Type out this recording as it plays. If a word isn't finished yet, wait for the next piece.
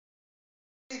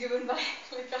given by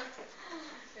Lika.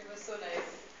 It was so nice.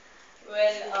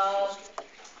 Well,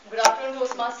 good afternoon,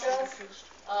 Toastmasters,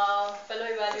 fellow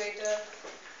evaluator,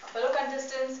 fellow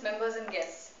contestants, members and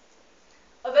guests.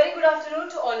 A very good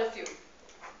afternoon to all of you.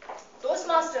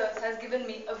 Toastmasters has given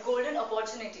me a golden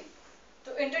opportunity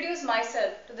to introduce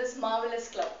myself to this marvelous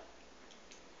club.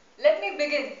 Let me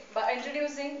begin by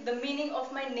introducing the meaning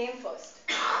of my name first.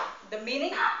 The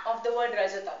meaning of the word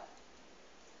Rajata.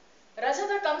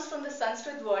 Rajata comes from the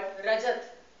Sanskrit word Rajat,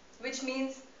 which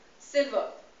means silver.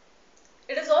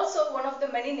 It is also one of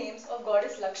the many names of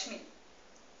goddess Lakshmi.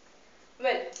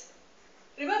 Well,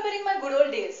 remembering my good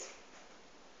old days,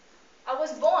 I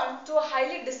was born to a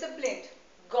highly disciplined,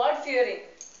 God-fearing,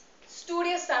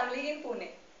 studious family in Pune.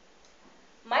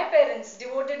 My parents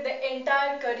devoted their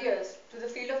entire careers to the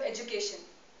field of education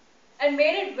and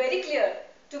made it very clear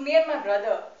to me and my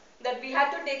brother that we had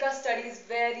to take our studies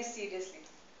very seriously.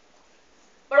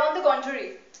 But on the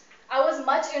contrary, I was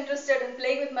much interested in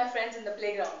playing with my friends in the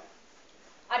playground,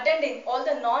 attending all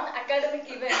the non-academic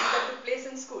events that took place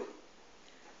in school,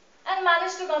 and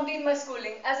managed to complete my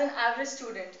schooling as an average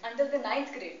student until the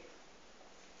 9th grade.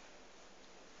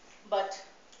 But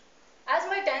as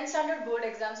my 10th standard board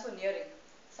exams were nearing,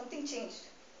 something changed.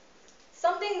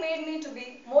 Something made me to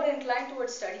be more inclined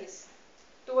towards studies,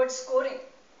 towards scoring.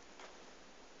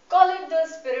 Call it the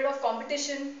spirit of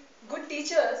competition, good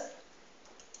teachers,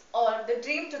 or the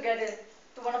dream to get in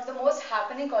to one of the most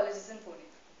happening colleges in Pune.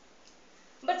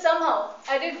 But somehow,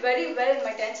 I did very well in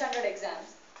my 10th standard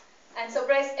exams and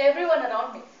surprised everyone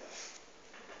around me.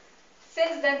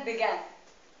 Since then began,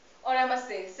 or I must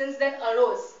say, since then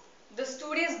arose, the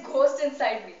studious ghost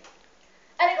inside me.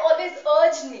 And it always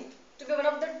urged me to be one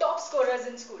of the top scorers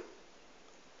in school.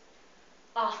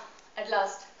 At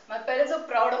last, my parents were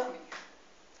proud of me.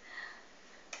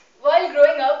 While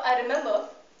growing up, I remember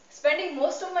spending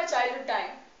most of my childhood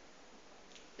time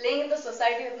playing in the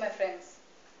society with my friends.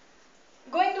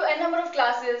 Going to a number of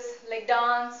classes like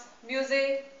dance,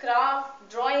 music, craft,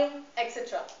 drawing,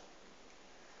 etc.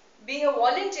 Being a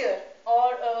volunteer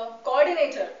or a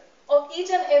coordinator of each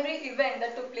and every event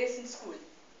that took place in school.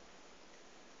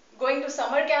 Going to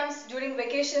summer camps during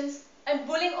vacations and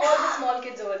bullying all the small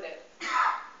kids over there.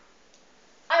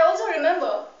 I also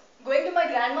remember going to my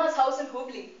grandma's house in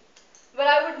Hubli, where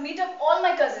I would meet up all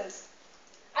my cousins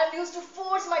and we used to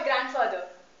force my grandfather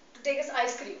to take us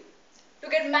ice cream, to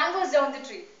get mangoes down the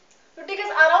tree, to take us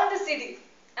around the city,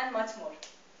 and much more.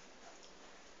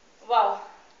 Wow,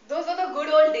 those were the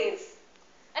good old days,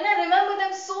 and I remember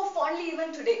them so fondly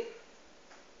even today.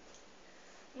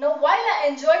 Now, while I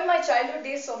enjoyed my childhood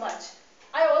days so much,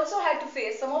 I also had to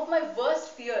face some of my worst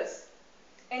fears.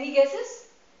 Any guesses?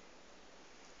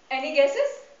 Any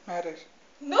guesses? Marriage.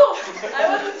 No,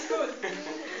 I was in school.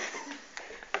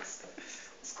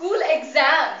 School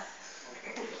exams.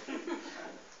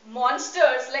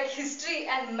 Monsters like history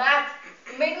and math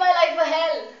made my life a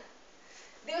hell.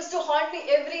 They used to haunt me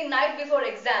every night before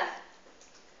exam.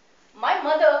 My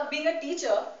mother, being a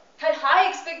teacher, had high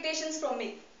expectations from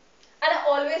me, and I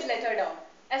always let her down,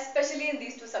 especially in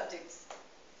these two subjects.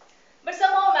 But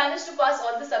somehow I managed to pass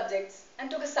all the subjects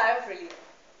and took a sigh of relief.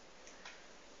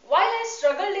 While I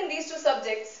struggled in these two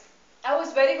subjects, I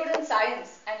was very good in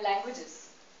science and languages.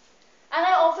 And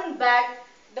I often bagged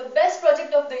the best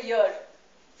project of the year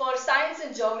for science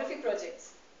and geography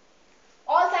projects.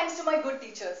 All thanks to my good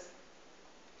teachers.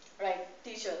 Right,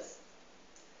 teachers.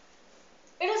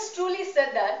 It is truly said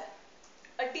that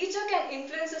a teacher can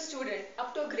influence a student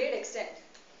up to a great extent.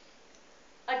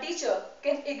 A teacher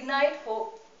can ignite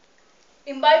hope,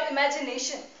 imbibe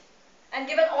imagination, and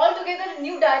give an altogether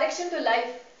new direction to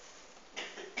life.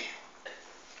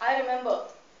 I remember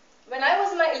when I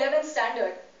was in my 11th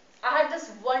standard, I had this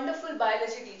wonderful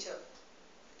biology teacher.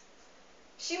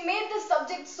 She made the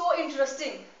subject so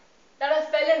interesting that I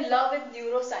fell in love with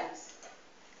neuroscience,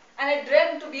 and I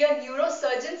dreamt to be a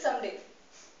neurosurgeon someday.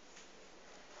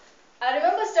 I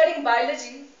remember studying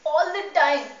biology all the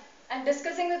time and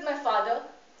discussing with my father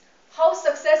how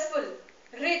successful,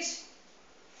 rich,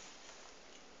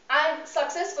 and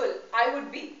successful I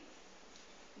would be.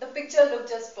 The picture looked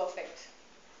just perfect.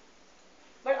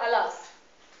 But alas,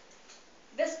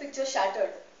 this picture shattered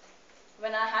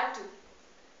when I had to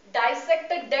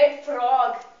dissect a dead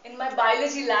frog in my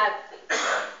biology lab.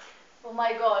 Oh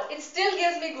my God, it still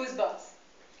gives me goosebumps.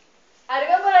 I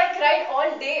remember I cried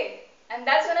all day, and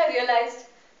that's when I realized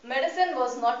medicine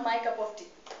was not my cup of tea.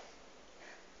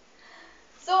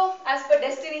 So, as per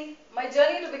destiny, my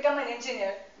journey to become an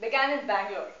engineer began in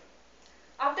Bangalore.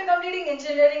 After completing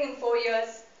engineering in 4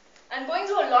 years and going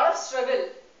through a lot of struggle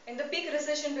in the peak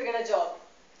recession to get a job,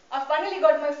 I finally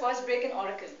got my first break in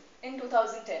Oracle in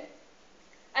 2010.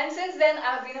 And since then,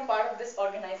 I have been a part of this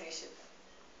organization.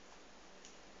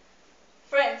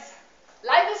 Friends,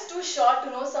 life is too short to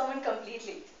know someone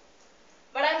completely.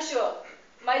 But I'm sure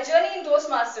my journey in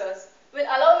Toastmasters will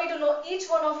allow me to know each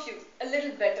one of you a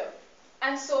little better.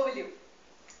 And so will you.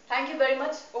 Thank you very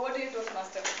much. Over to you,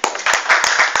 Toastmaster.